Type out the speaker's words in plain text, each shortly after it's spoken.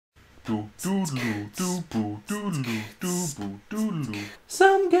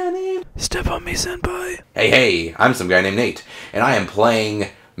Some guy named... Step on me, senpai. Hey, I'm some guy named Nate, and I am playing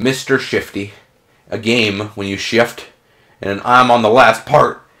Mr. Shifty, a game when you shift, and I'm on the last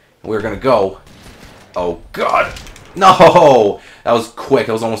part, and we're gonna go. Oh, God. No! That was quick.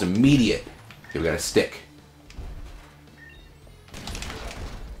 That was almost immediate. Okay, we got a stick.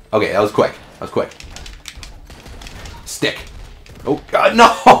 Okay, that was quick. That was quick. Stick. Oh, God,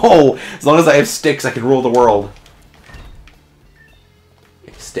 no! As long as I have sticks, I can rule the world.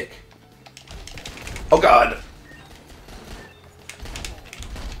 Okay, stick. Oh, God.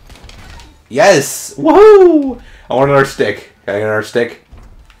 Yes! Woohoo! I want another stick. Can I get another stick?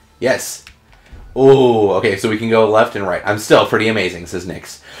 Yes. Oh, okay, so we can go left and right. I'm still pretty amazing, says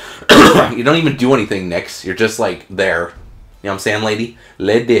Nyx. You don't even do anything, Nyx. You're just, like, there. You know what I'm saying, lady?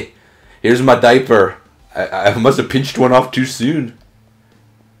 Lady. Here's my diaper. I must have pinched one off too soon.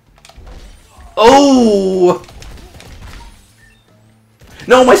 Oh!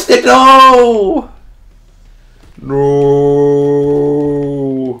 No, my stick, no! No!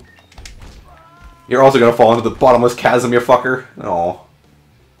 You're also gonna fall into the bottomless chasm, you fucker. Oh.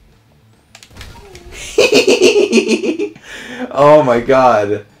 Oh my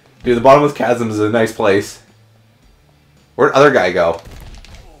god. Dude, the bottomless chasm is a nice place. Where'd the other guy go?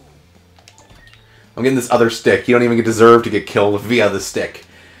 I'm getting this other stick. You don't even deserve to get killed via the stick.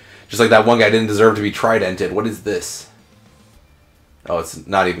 Just like that one guy didn't deserve to be tridented. What is this? Oh, it's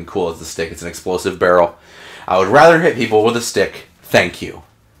not even cool as the stick. It's an explosive barrel. I would rather hit people with a stick. Thank you.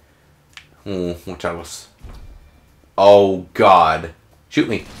 Which I was... Oh, God. Shoot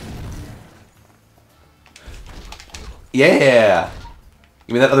me. Yeah!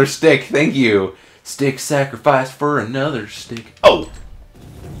 Give me that other stick. Thank you. Stick sacrifice for another stick. Oh!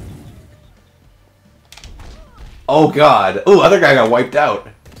 Oh, God. Oh, other guy got wiped out.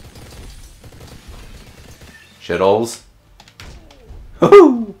 Shittles.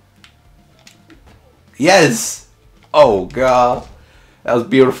 Woohoo! Yes! Oh, God. That was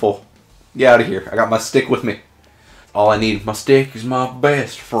beautiful. Get out of here. I got my stick with me. All I need. My stick is my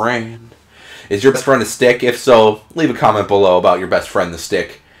best friend. Is your best friend a stick? If so, leave a comment below about your best friend, the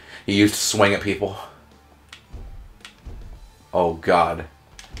stick you used to swing at people. Oh, God.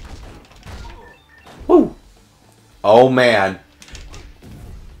 Woo! Oh, man.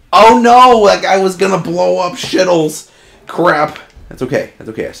 Oh, no! That guy was gonna blow up Shittles. Crap. That's okay. That's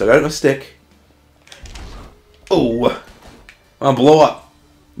okay. So I got a stick. Oh. I'm gonna blow up.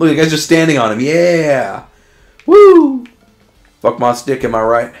 Look, the guy's just standing on him. Yeah! Woo! Fuck my stick, am I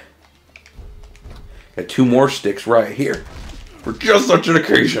right? Got 2 more sticks right here. For just such an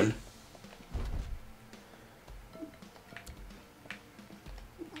occasion.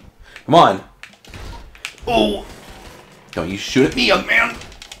 Come on. Oh! Don't you shoot at me, young man!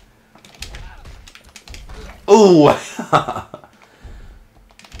 Oh!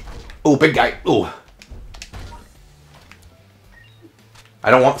 Oh, big guy. Oh! I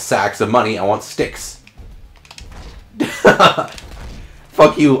don't want sacks of money. I want sticks.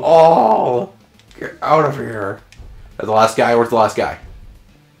 Fuck you all! Get out of here. That's the last guy. Where's the last guy?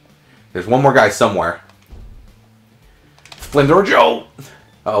 There's one more guy somewhere. Flamethrower Joe!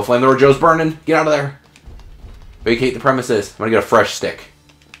 Uh-oh, Flamethrower Joe's burning. Get out of there. Vacate the premises. I'm gonna get a fresh stick.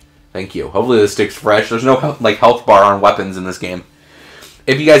 Thank you. Hopefully the stick's fresh. There's no like health bar on weapons in this game.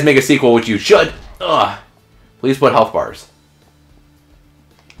 If you guys make a sequel, which you should, please put health bars.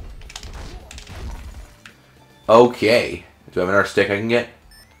 Okay. Do I have another stick I can get?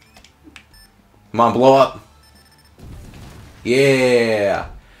 Come on, blow up. Yeah.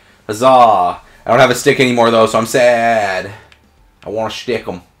 Huzzah. I don't have a stick anymore, though, so I'm sad. I want to stick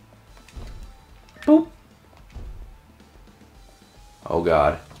them. Boop. Oh,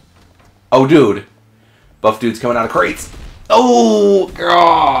 God. Oh, dude. Buff dude's coming out of crates. Oh,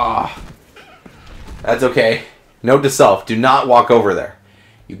 God. That's okay. Note to self. Do not walk over there.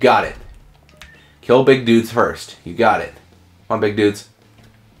 You got it. Kill big dudes first. You got it. Come on, big dudes.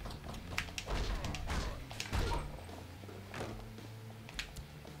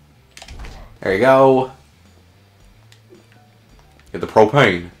 There you go. Get the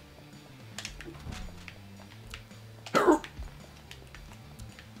propane.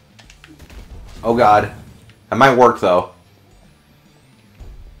 Oh, God. That might work, though.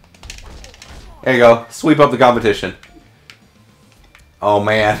 There you go. Sweep up the competition. Oh,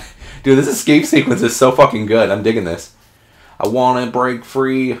 man. Dude, this escape sequence is so fucking good. I'm digging this. I want to break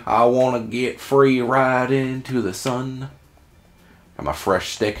free. I want to get free right into the sun. Got my fresh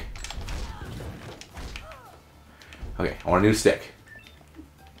stick. Okay, I want a new stick.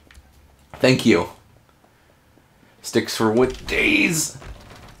 Thank you. Sticks for what days?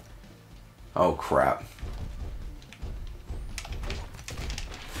 Oh, crap.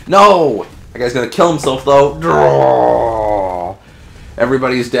 No! That guy's gonna kill himself, though.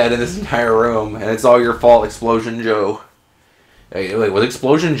 Everybody's dead in this entire room, and it's all your fault, Explosion Joe. Hey, wait, was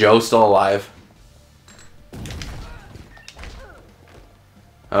Explosion Joe still alive?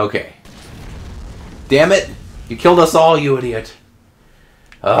 Okay. Damn it! You killed us all, you idiot.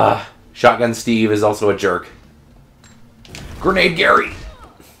 Shotgun Steve is also a jerk. Grenade Gary!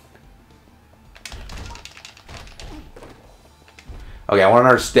 Okay, I want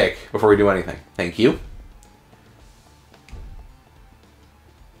another stick before we do anything. Thank you.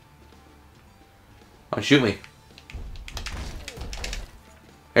 Oh, shoot me.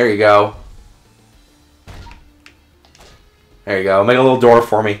 There you go. There you go. Make a little door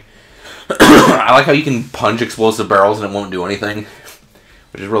for me. I like how you can punch explosive barrels and it won't do anything.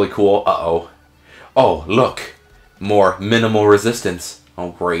 Which is really cool. Uh-oh. Oh, look. More minimal resistance.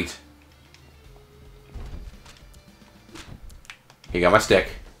 Oh, great. Here you got my stick.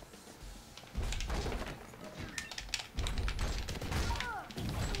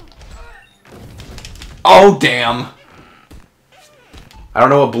 Oh, damn. I don't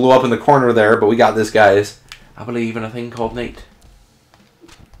know what blew up in the corner there, but we got this, guys. I believe in a thing called Nate.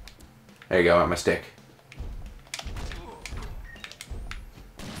 There you go, I got my stick.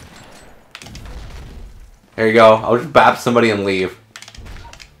 There you go. I'll just bap somebody and leave.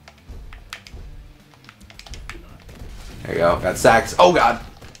 There you go. Got sacks. Oh, God.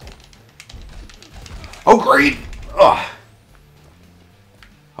 Oh, great. Ugh.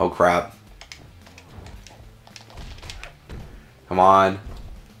 Oh, crap. Come on.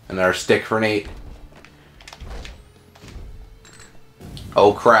 Another stick for Nate.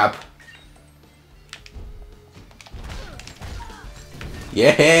 Oh, crap.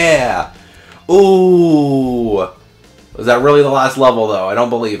 Yeah! Ooh! Was that really the last level, though? I don't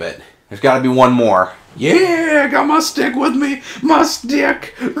believe it. There's got to be one more. Yeah! I got my stick with me! My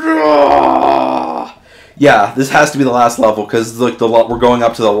stick! Yeah, this has to be the last level, because like, we're going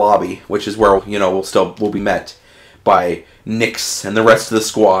up to the lobby, which is where, you know, we'll be met by Nyx and the rest of the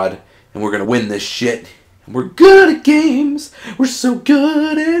squad, and we're gonna win this shit. We're good at games. We're so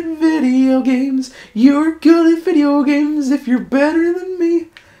good at video games. You're good at video games if you're better than me.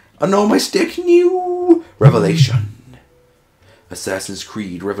 I know my stick new. Revelation. Assassin's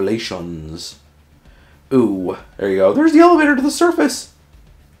Creed Revelations. Ooh, there you go. There's the elevator to the surface.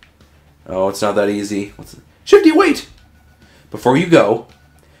 Oh, it's not that easy. Shifty, wait! Before you go,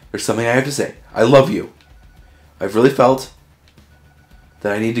 there's something I have to say. I love you. I've really felt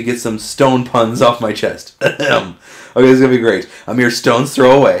that I need to get some stone puns off my chest. Okay, this is going to be great. A mere stone's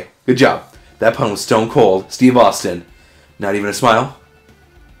throw away. Good job. That pun was stone cold. Steve Austin. Not even a smile.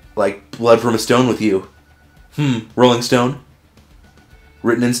 Like blood from a stone with you. Rolling Stone.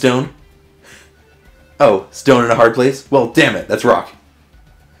 Written in stone. Oh, stone in a hard place? Well, damn it. That's rock.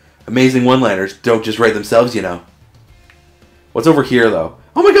 Amazing one-liners don't just write themselves, you know. What's over here, though?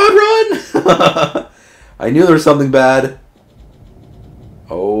 Oh my god, run! I knew there was something bad.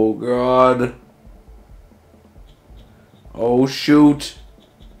 Oh, God. Oh, shoot.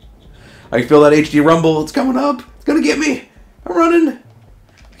 I can feel that HD rumble. It's coming up. It's gonna get me. I'm running.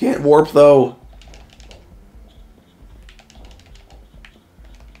 I can't warp, though.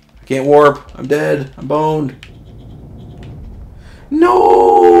 I can't warp. I'm dead. I'm boned.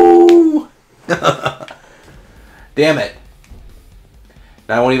 No! Damn it.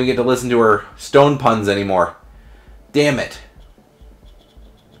 Now I won't even get to listen to her stone puns anymore. Damn it.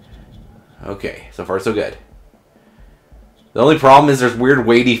 Okay, so far so good. The only problem is there's weird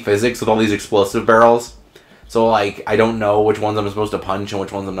weighty physics with all these explosive barrels. So, like, I don't know which ones I'm supposed to punch and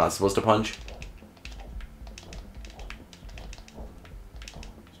which ones I'm not supposed to punch.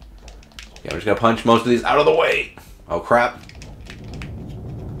 Yeah, I'm just gonna punch most of these out of the way. Oh, crap.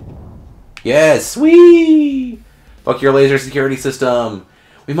 Yes, sweet! Fuck your laser security system.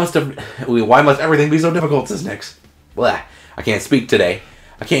 Why must everything be so difficult, says Nyx. Blah. I can't speak today.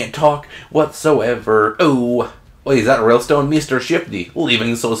 I can't talk whatsoever. Oh, wait, is that a real stone? Mr. Shifty,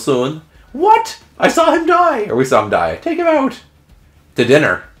 leaving so soon? What? I saw him die. Or we saw him die. Take him out. To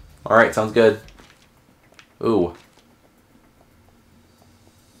dinner. Alright, sounds good. Ooh.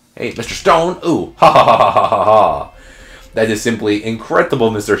 Hey, Mr. Stone. Ooh. Ha ha ha ha ha ha ha. That is simply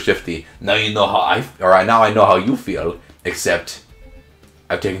incredible, Mr. Shifty. Now you know how now I know how you feel. Except,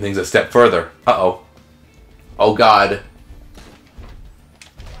 I've taken things a step further. Uh-oh. Oh, God.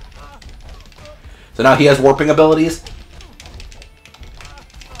 So now he has warping abilities?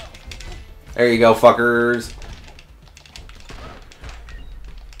 There you go, fuckers.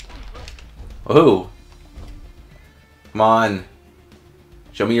 Ooh. Come on.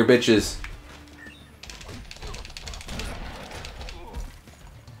 Show me your bitches.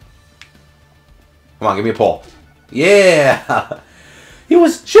 Come on, give me a pull. Yeah! He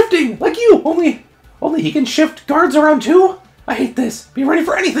was shifting like you! Only he can shift guards around too? I hate this. Be ready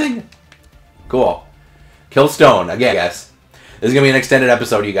for anything! Cool. Kill Stone, again, I guess. This is going to be an extended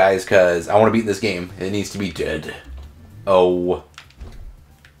episode, you guys, because I want to beat this game. It needs to be dead. Oh.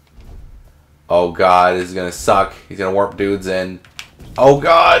 Oh, God. This is going to suck. He's going to warp dudes in. Oh,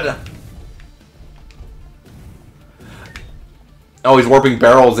 God! Oh, he's warping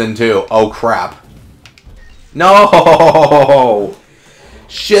barrels in, too. Oh, crap. No!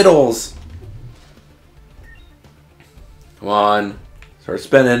 Shittles! Come on. Start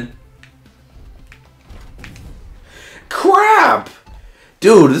spinning. Crap!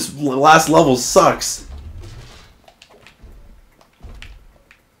 Dude, this last level sucks.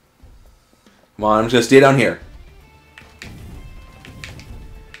 Come on, I'm just gonna stay down here.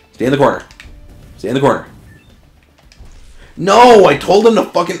 Stay in the corner. Stay in the corner. No! I told him to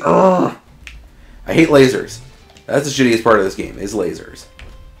fucking... I hate lasers. That's the shittiest part of this game, is lasers.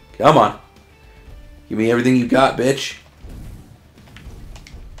 Come on. Give me everything you got, bitch.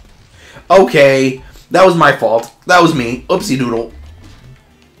 Okay. That was my fault. That was me. Oopsie doodle.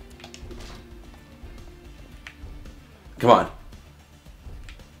 Come on.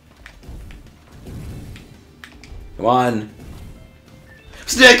 Come on.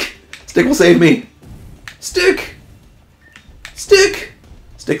 Stick! Stick will save me. Stick! Stick!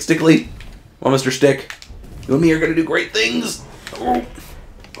 Stick, Stickly. Come on, Mr. Stick. You and me are going to do great things. Come on.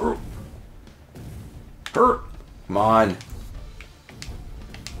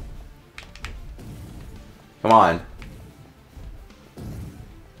 Come on.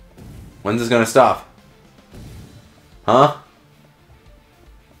 When's this going to stop? Huh?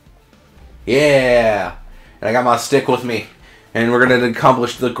 Yeah! And I got my stick with me. And we're going to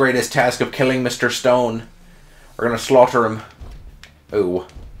accomplish the greatest task of killing Mr. Stone. We're going to slaughter him. Ooh.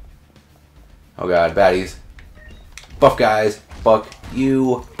 Oh god, baddies. Buff guys. Fuck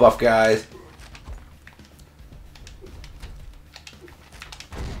you, buff guys.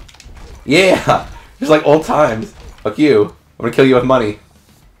 Yeah! Just like old times. Fuck you. I'm gonna kill you with money.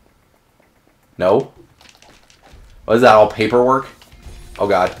 No? What is that, all paperwork? Oh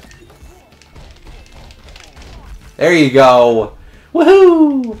god. There you go!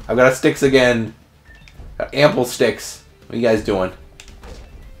 Woohoo! I've got sticks again. Got ample sticks. What are you guys doing?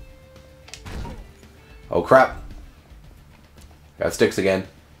 Oh crap. Got sticks again.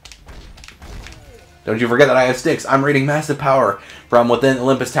 Don't you forget that I have sticks. I'm reading massive power from within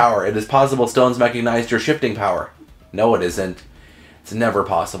Olympus Tower. It is possible stones recognized your shifting power. No, it isn't. It's never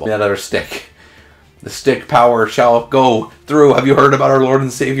possible. That other stick. The stick power shall go through. Have you heard about our Lord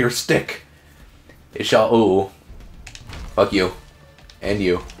and Savior stick? It shall... Ooh. Fuck you. And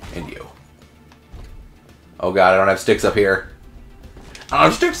you. And you. Oh god, I don't have sticks up here. I don't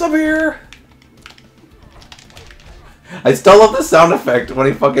have sticks up here! I still love the sound effect when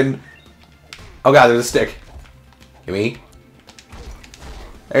he fucking... Oh god, there's a stick. Give me.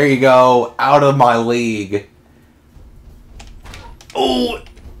 There you go. Out of my league. Oh!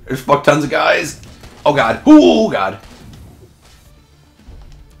 There's fuck tons of guys. Oh god. Oh god.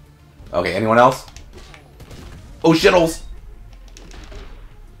 Okay, anyone else? Oh shittles.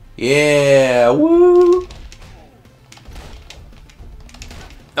 Yeah. Woo.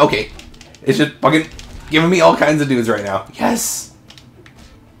 Okay. It's just fucking giving me all kinds of dudes right now. Yes.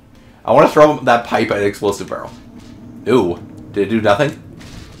 I want to throw that pipe at an explosive barrel. Ooh. Did it do nothing?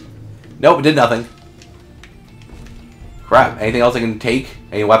 Nope, it did nothing. Crap. Anything else I can take?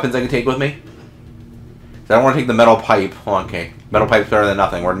 Any weapons I can take with me? I don't want to take the metal pipe. Hold on, okay. Metal pipe's better than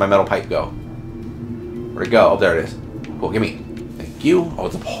nothing. Where did my metal pipe go? Where'd it go? Oh, there it is. Cool, give me. Thank you. Oh,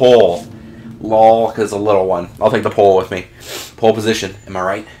 it's a pole. Lol, because it's a little one. I'll take the pole with me. Pole position. Am I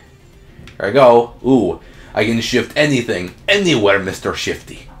right? There I go. Ooh. I can shift anything. Anywhere, Mr.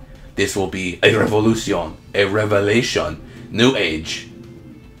 Shifty. This will be a revolution. A revelation. New age.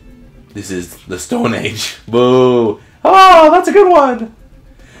 This is the Stone Age. Boo. Oh, that's a good one.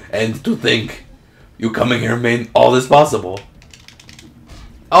 And to think, you coming here made all this possible.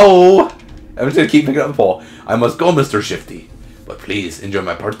 Oh. I'm just going to keep picking up the pole. I must go, Mr. Shifty. But please, enjoy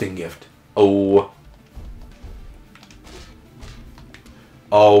my parting gift. Oh.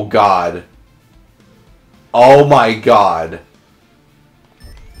 Oh, God. Oh, my God.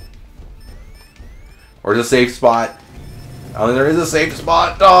 Where's a safe spot? I don't think there is a safe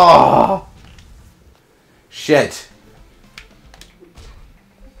spot. Oh. Shit.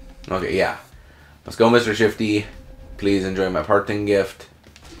 Okay, yeah. Let's go, Mr. Shifty. Please enjoy my parting gift.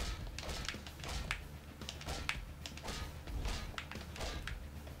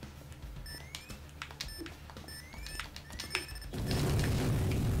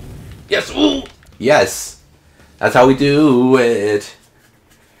 Yes, ooh! Yes. That's how we do it.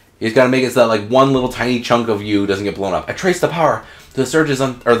 You just gotta make it so that like one little tiny chunk of you doesn't get blown up. I traced the power. The surge is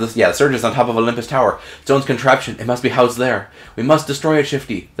on top of Olympus Tower. Stone's contraption. It must be housed there. We must destroy it,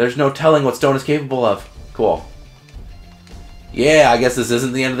 Shifty. There's no telling what Stone is capable of. Cool. Yeah, I guess this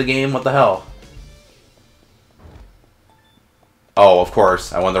isn't the end of the game. What the hell? Oh, of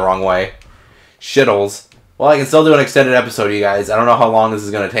course. I went the wrong way. Shittles. Well, I can still do an extended episode, you guys. I don't know how long this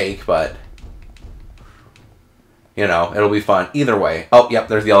is going to take, but... you know, it'll be fun. Either way. Oh, yep,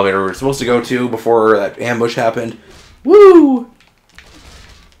 there's the elevator we were supposed to go to before that ambush happened. Woo!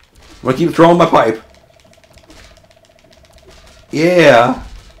 I'm going to keep throwing my pipe. Yeah.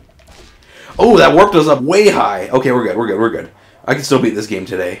 Oh, that warped us up way high. Okay, we're good, we're good, we're good. I can still beat this game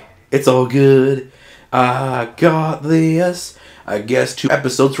today. It's all good. I got this. I guess 2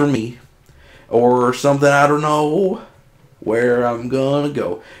 episodes for me. Or something, I don't know. Where I'm gonna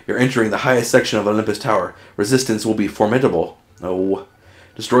go. You're entering the highest section of Olympus Tower. Resistance will be formidable. Oh.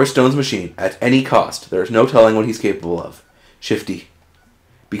 Destroy Stone's machine at any cost. There is no telling what he's capable of. Shifty.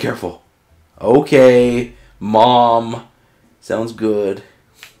 Be careful. Okay. Mom. Sounds good.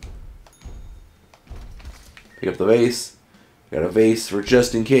 Pick up the vase. Got a vase for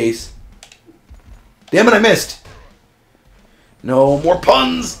just in case. Damn it, I missed! No more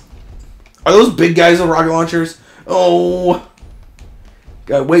puns! Are those big guys with rocket launchers? Oh!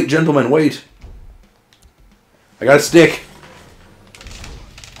 God, wait, gentlemen, wait. I got a stick.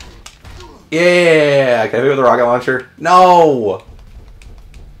 Yeah! Can I hit with a rocket launcher? No!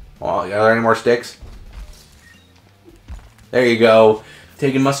 Well, are there any more sticks? There you go.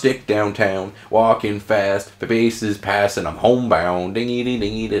 Taking my stick downtown. Walking fast. The base is passing. I'm homebound. Dingy ding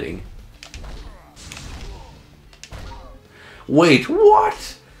dingy ding. Wait,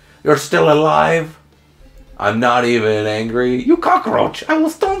 what? You're still alive? I'm not even angry. You cockroach! I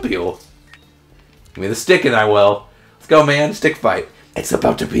will stomp you! Give me the stick and I will. Let's go, man. Stick fight. It's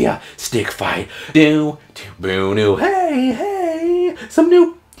about to be a stick fight. Do, boo, new. Hey, hey. Some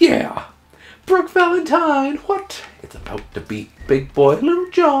new. Yeah. Brooke Valentine. What? It's about to be big boy Little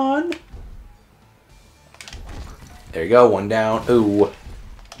John. There you go. One down. Ooh.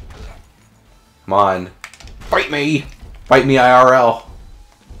 Come on. Fight me. Fight me IRL.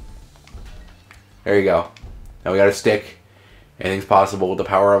 There you go. Now we got a stick. Anything's possible with the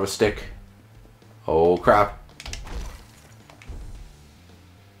power of a stick. Oh, crap.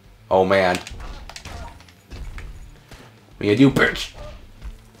 Oh, man. What you do, bitch?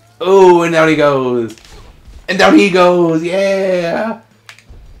 Oh, and down he goes. And down he goes. Yeah.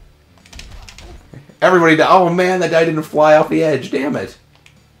 Everybody died. Oh, man, that guy didn't fly off the edge. Damn it.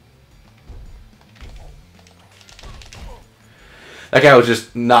 That guy was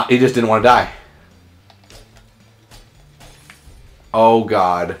just not... he just didn't want to die. Oh,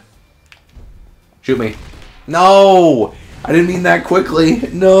 God. Shoot me. No! I didn't mean that quickly.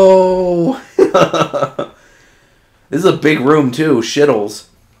 No! This is a big room, too. Shittles.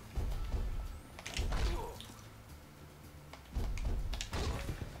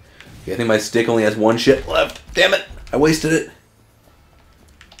 Okay, I think my stick only has 1 shit left. Damn it! I wasted it.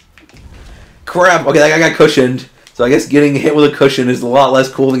 Crap! Okay, that guy got cushioned. So I guess getting hit with a cushion is a lot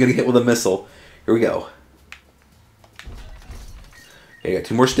less cool than getting hit with a missile. Here we go. Okay, I got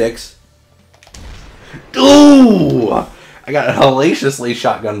 2 more sticks. Ooh! I got hellaciously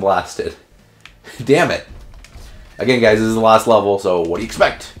shotgun blasted. Damn it. Again, guys, this is the last level, so what do you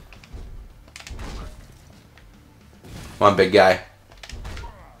expect? Come on, big guy.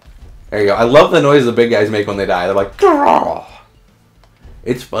 There you go. I love the noise the big guys make when they die. They're like, grrr.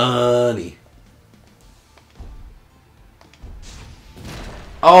 It's funny.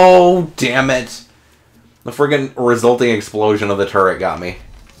 Oh, damn it. The friggin' resulting explosion of the turret got me.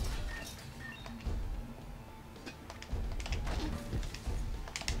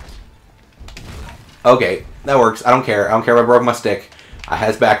 Okay, that works. I don't care. I don't care if I broke my stick. I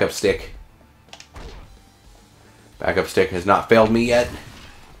has backup stick. Backup stick has not failed me yet.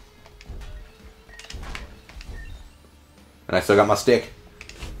 And I still got my stick.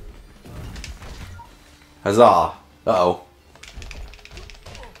 Huzzah. Uh-oh.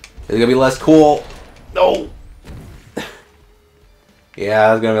 Is it gonna be less cool? No!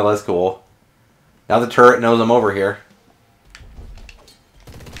 Yeah, it's gonna be less cool. Now the turret knows I'm over here.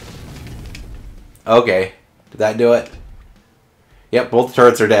 Okay. Did that do it? Yep, both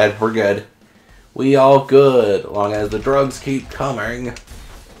turrets are dead. We're good. We all good, as long as the drugs keep coming.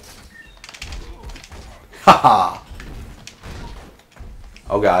 Haha!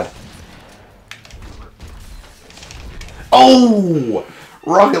 Oh, God. Oh!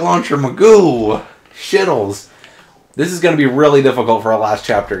 Rocket launcher Magoo! Shittles. This is going to be really difficult for our last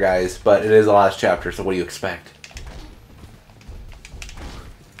chapter, guys. But it is the last chapter, so what do you expect?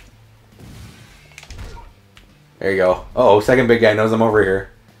 There you go. Uh oh, second big guy knows I'm over here.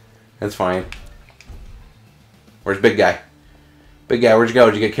 That's fine. Where's big guy? Big guy, where'd you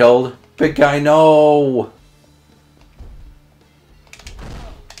go? Did you get killed? Big guy, no!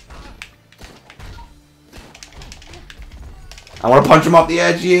 I want to punch him off the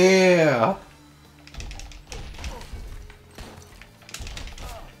edge, yeah!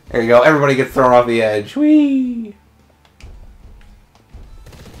 There you go, everybody gets thrown off the edge. Whee!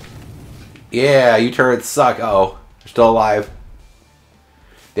 Yeah, you turrets suck. Uh-oh, they're still alive.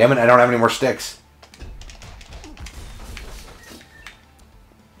 Damn it, I don't have any more sticks.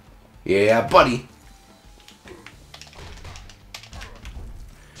 Yeah, buddy.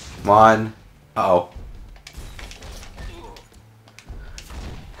 Come on. Uh-oh.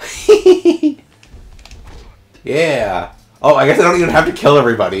 Yeah. Oh, I guess I don't even have to kill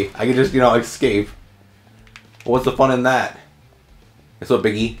everybody. I can just, you know, escape. What's the fun in that? Guess what,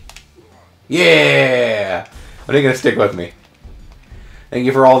 Biggie? Yeah! Are they gonna stick with me? Thank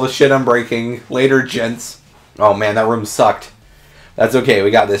you for all the shit I'm breaking. Later, gents. Oh man, that room sucked. That's okay,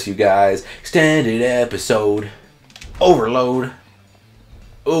 we got this, you guys. Extended episode. Overload.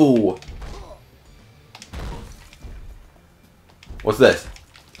 Ooh. What's this?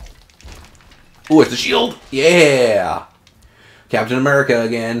 Ooh, it's a shield! Yeah! Captain America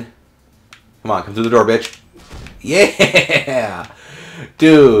again. Come on, come through the door, bitch. Yeah!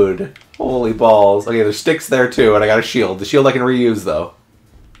 Dude. Holy balls. Okay, there's sticks there too, and I got a shield. The shield I can reuse, though.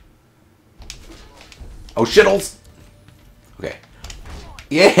 Oh, shittles! Okay.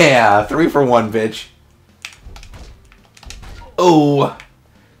 Yeah! 3 for 1, bitch. Oh!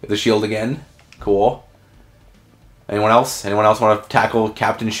 Get the shield again. Cool. Anyone else? Anyone else want to tackle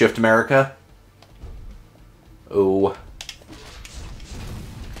Captain Shift America? Oh.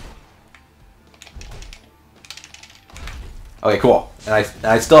 Okay, cool. And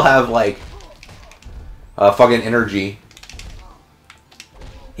I still have, like, fucking energy.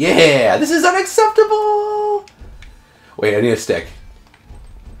 Yeah! This is unacceptable! Wait, I need a stick.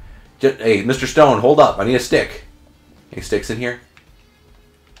 Hey, Mr. Stone, hold up. I need a stick. Any sticks in here?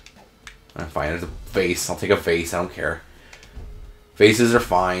 Fine, there's a vase. I'll take a vase. I don't care. Vases are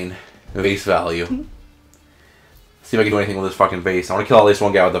fine. Vase value. See if I can do anything with this fucking vase. I want to kill at least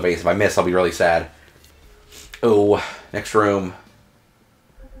one guy with the vase. If I miss, I'll be really sad. Oh, next room.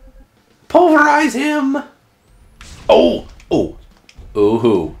 Pulverize him! Oh! Oh!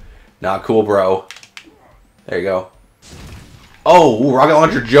 Ooh-hoo. Not cool, bro. There you go. Oh! Rocket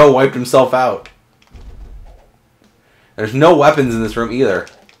Launcher Joe wiped himself out. There's no weapons in this room either.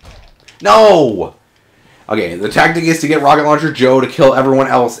 No! Okay, the tactic is to get Rocket Launcher Joe to kill everyone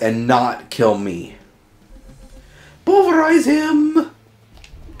else and not kill me. Pulverize him!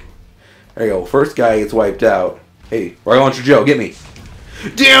 There you go. First guy gets wiped out. Hey, Rocket Launcher Joe, get me.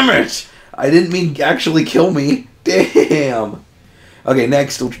 Damn it! I didn't mean actually kill me. Damn. Okay,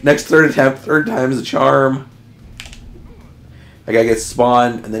 next third attempt. Third time is a charm. That guy gets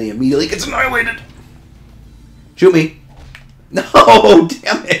spawned, and then he immediately gets annihilated. Shoot me. No,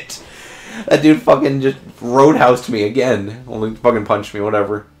 damn it. That dude fucking just roadhoused me again. Only fucking punched me,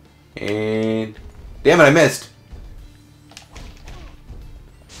 whatever. And... damn it, I missed.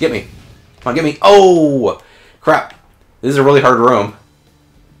 Get me. Come on, get me. Oh! Crap. This is a really hard room.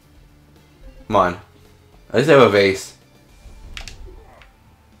 Come on. At least I have a vase.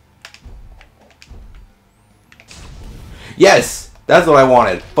 Yes! That's what I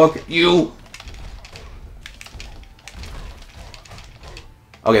wanted. Fuck you!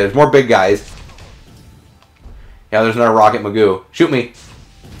 Okay, there's more big guys. Yeah, there's another Rocket Magoo. Shoot me.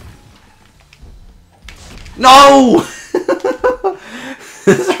 No!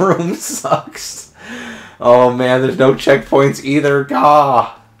 This room sucks. Oh man, there's no checkpoints either.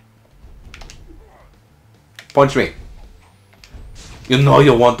 Gah! Punch me. You know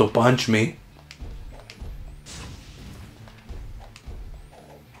you want to punch me.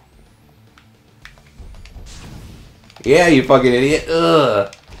 Yeah, you fucking idiot.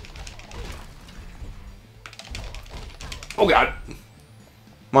 Ugh. Oh god.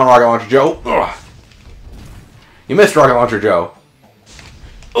 Come on, Rocket Launcher Joe. Ugh. You missed Rocket Launcher Joe.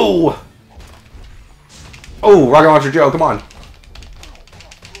 Oh! Oh, Rocket Launcher Joe, come on.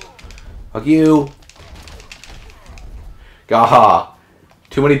 Fuck you. Gaha.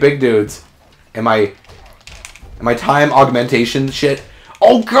 Too many big dudes. Am I time augmentation shit?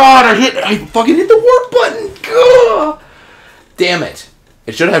 Oh god, I fucking hit the warp button. Gah! Damn it.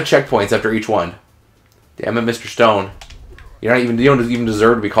 It should have checkpoints after each one. Damn it, Mr. Stone. You don't even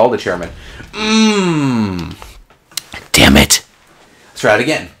deserve to be called a chairman. try it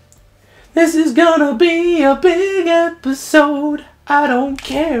again. This is gonna be a big episode. I don't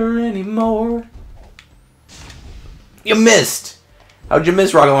care anymore. You missed. How'd you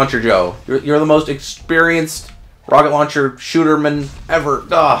miss, Rocket Launcher Joe? You're the most experienced rocket launcher shooterman ever.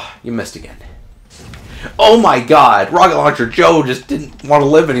 Ah, you missed again. Oh my God, Rocket Launcher Joe just didn't want to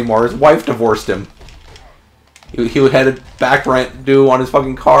live anymore. His wife divorced him. He had a back rent due on his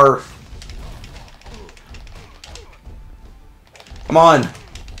fucking car. Come on.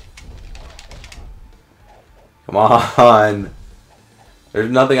 Come on. There's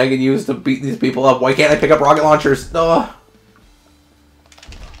nothing I can use to beat these people up. Why can't I pick up rocket launchers? Ugh.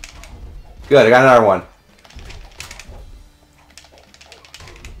 Good, I got another one.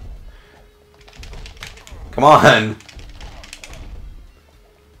 Come on.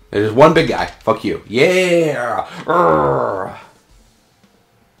 There's one big guy. Fuck you. Yeah. Urgh.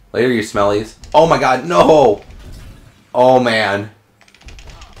 Later, you smellies. Oh my God, no. Oh man.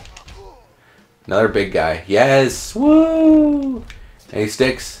 Another big guy. Yes. Woo. Any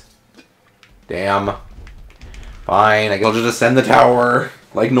sticks? Damn. Fine. I guess I'll just ascend the tower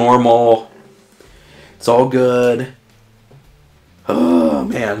like normal. It's all good. Oh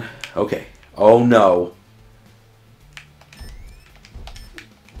man. Okay. Oh no.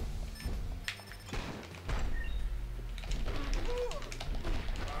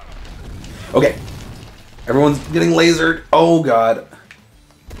 Okay. Everyone's getting lasered. Oh God.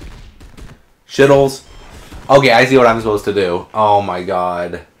 Shittles. Okay, I see what I'm supposed to do. Oh my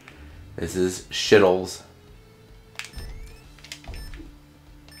God. This is shittles.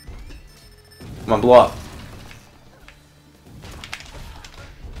 Come on, blow up.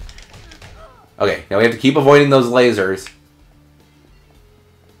 Okay, now we have to keep avoiding those lasers.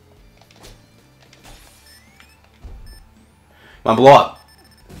 Come on, blow up.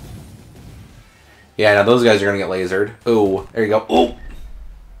 Yeah, now those guys are gonna get lasered. Ooh, there you go. Ooh!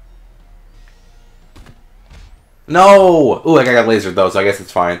 No! Ooh, that guy got lasered though, so I guess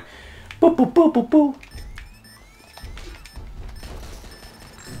it's fine. Boop, boop, boop, boop, boop.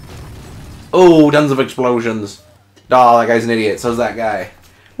 Oh, tons of explosions. Oh, that guy's an idiot. So's that guy.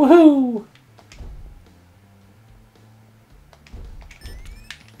 Woohoo!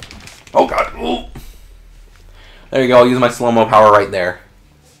 Oh God! Ooh. There you go. I'll use my slow-mo power right there.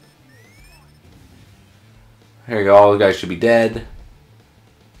 There you go. All the guys should be dead.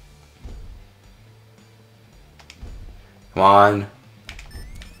 Come on.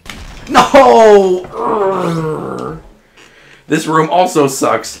 No! Urgh. This room also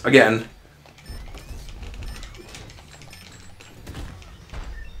sucks. Again.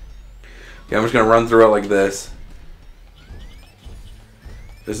 Okay, I'm just going to run through it like this.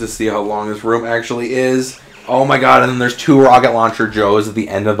 Just to see how long this room actually is. Oh my God, and then there's 2 rocket launcher Joes at the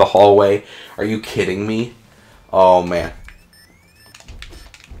end of the hallway. Are you kidding me? Oh man.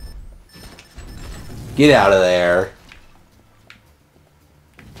 Get out of there.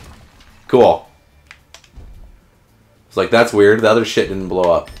 Cool. It's like, that's weird. The other shit didn't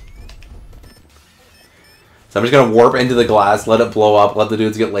blow up. So I'm just going to warp into the glass, let it blow up, let the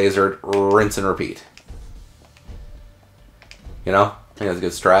dudes get lasered, rinse and repeat. You know? I think that's a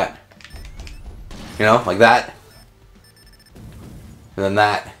good strat. You know? Like that. And then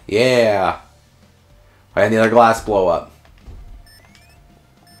that. Yeah. And the other glass blow up.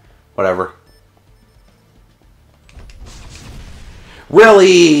 Whatever.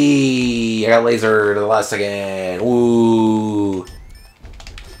 Really? I got lasered at the last second. Ooh.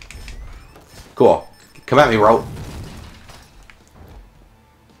 Cool. Come at me, bro.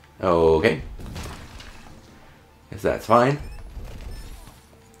 Okay. Guess that's fine.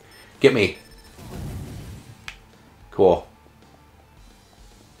 Get me. Cool.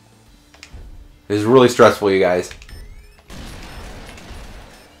 This is really stressful, you guys.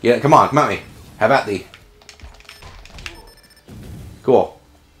 Yeah, come on, come at me. Have at thee. Cool.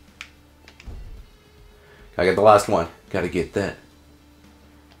 Gotta get the last one. Gotta get that.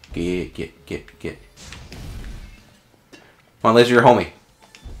 Get. Come on, laser your homie.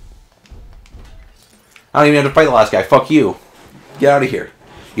 I don't even have to fight the last guy. Fuck you. Get out of here.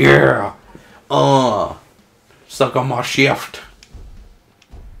 Yeah. Suck on my shift.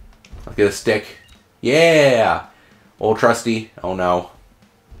 Let's get a stick. Yeah. Old trusty. Oh no.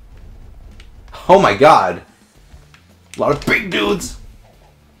 Oh my God. A lot of big dudes.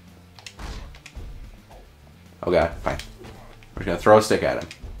 Oh God. Fine. We're just gonna throw a stick at him.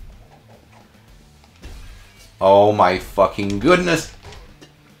 Oh my fucking goodness.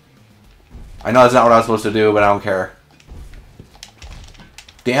 I know that's not what I was supposed to do, but I don't care.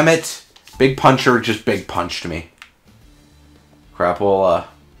 Damn it. Big puncher just big punched me. Crap, well,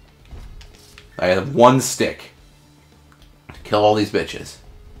 I have one stick. Kill all these bitches.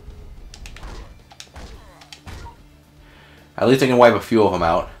 At least I can wipe a few of them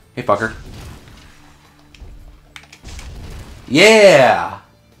out. Hey, fucker. Yeah!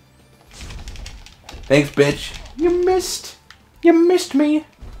 Thanks, bitch. You missed. You missed me.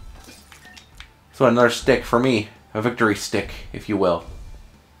 So another stick for me. A victory stick, if you will.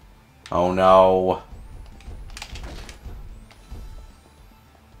 Oh, no.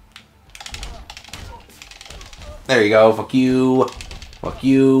 There you go. Fuck you. Fuck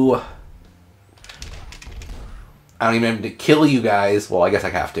you. I don't even have to kill you guys. Well, I guess I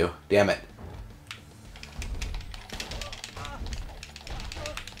have to. Damn it.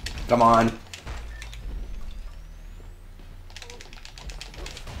 Come on.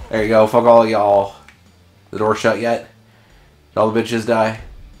 There you go. Fuck all y'all. The door shut yet? Did all the bitches die?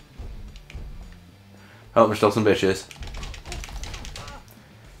 Oh, there's still some bitches.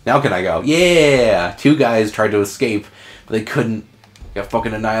 Now can I go? Yeah! 2 guys tried to escape, but they couldn't. Got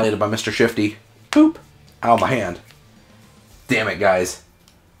fucking annihilated by Mr. Shifty. Boop! Ow, my hand. Damn it, guys.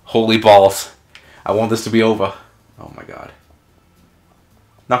 Holy balls. I want this to be over. Oh my god.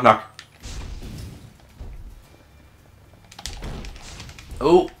 Knock, knock.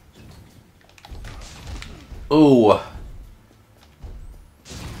 Oh. Oh.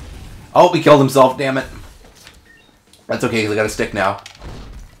 Oh, he killed himself, damn it. That's okay, because I got a stick now.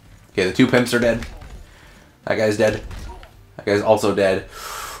 Okay, the 2 pimps are dead. That guy's dead. That guy's also dead.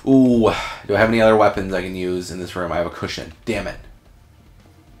 Ooh. Do I have any other weapons I can use in this room? I have a cushion. Damn it.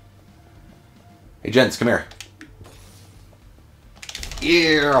 Hey, gents, come here.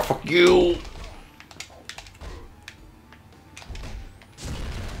 Yeah, fuck you.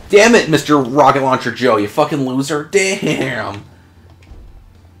 Damn it, Mr. Rocket Launcher Joe, you fucking loser. Damn.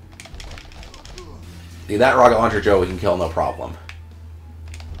 See, that Rocket Launcher Joe we can kill no problem.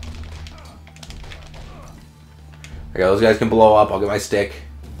 Okay, those guys can blow up. I'll get my stick.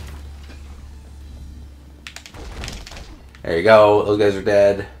 There you go. Those guys are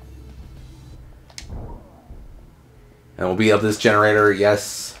dead. And we'll beat up this generator.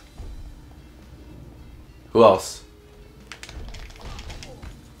 Yes. Who else?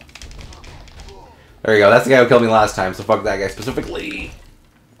 There you go. That's the guy who killed me last time, so fuck that guy specifically.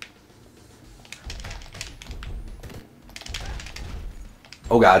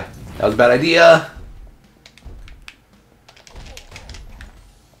 Oh god. That was a bad idea.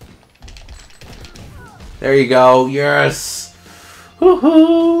 There you go. Yes.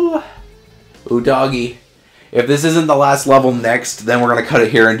 Woohoo. Ooh, doggy. If this isn't the last level next, then we're going to cut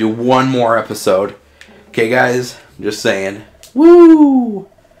it here and do one more episode. Okay, guys? I'm just saying. Woo!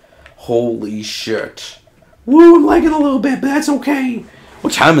 Holy shit. Woo, I'm lagging a little bit, but that's okay.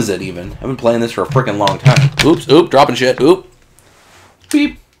 What time is it even? I've been playing this for a freaking long time. Oops, oop, dropping shit. Oop.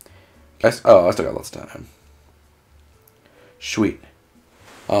 Beep. Oh, I still got lots of time. Sweet.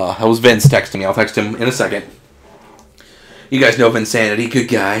 That was Vince texting me. I'll text him in a second. You guys know Vinsanity, good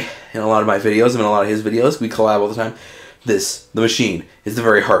guy. In a lot of my videos, and in a lot of his videos, we collab all the time. The machine, is the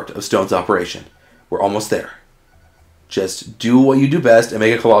very heart of Stone's operation. We're almost there. Just do what you do best and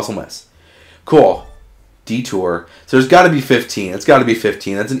make a colossal mess. Cool. Detour. So there's got to be 15. It's got to be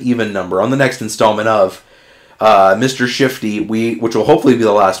 15. That's an even number. On the next installment of Mr. Shifty, which will hopefully be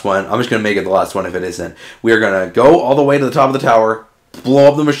the last one. I'm just going to make it the last one if it isn't. We are going to go all the way to the top of the tower, blow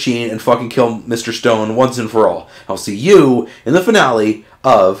up the machine, and fucking kill Mr. Stone once and for all. I'll see you in the finale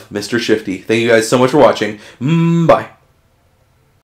of Mr. Shifty. Thank you guys so much for watching. Bye.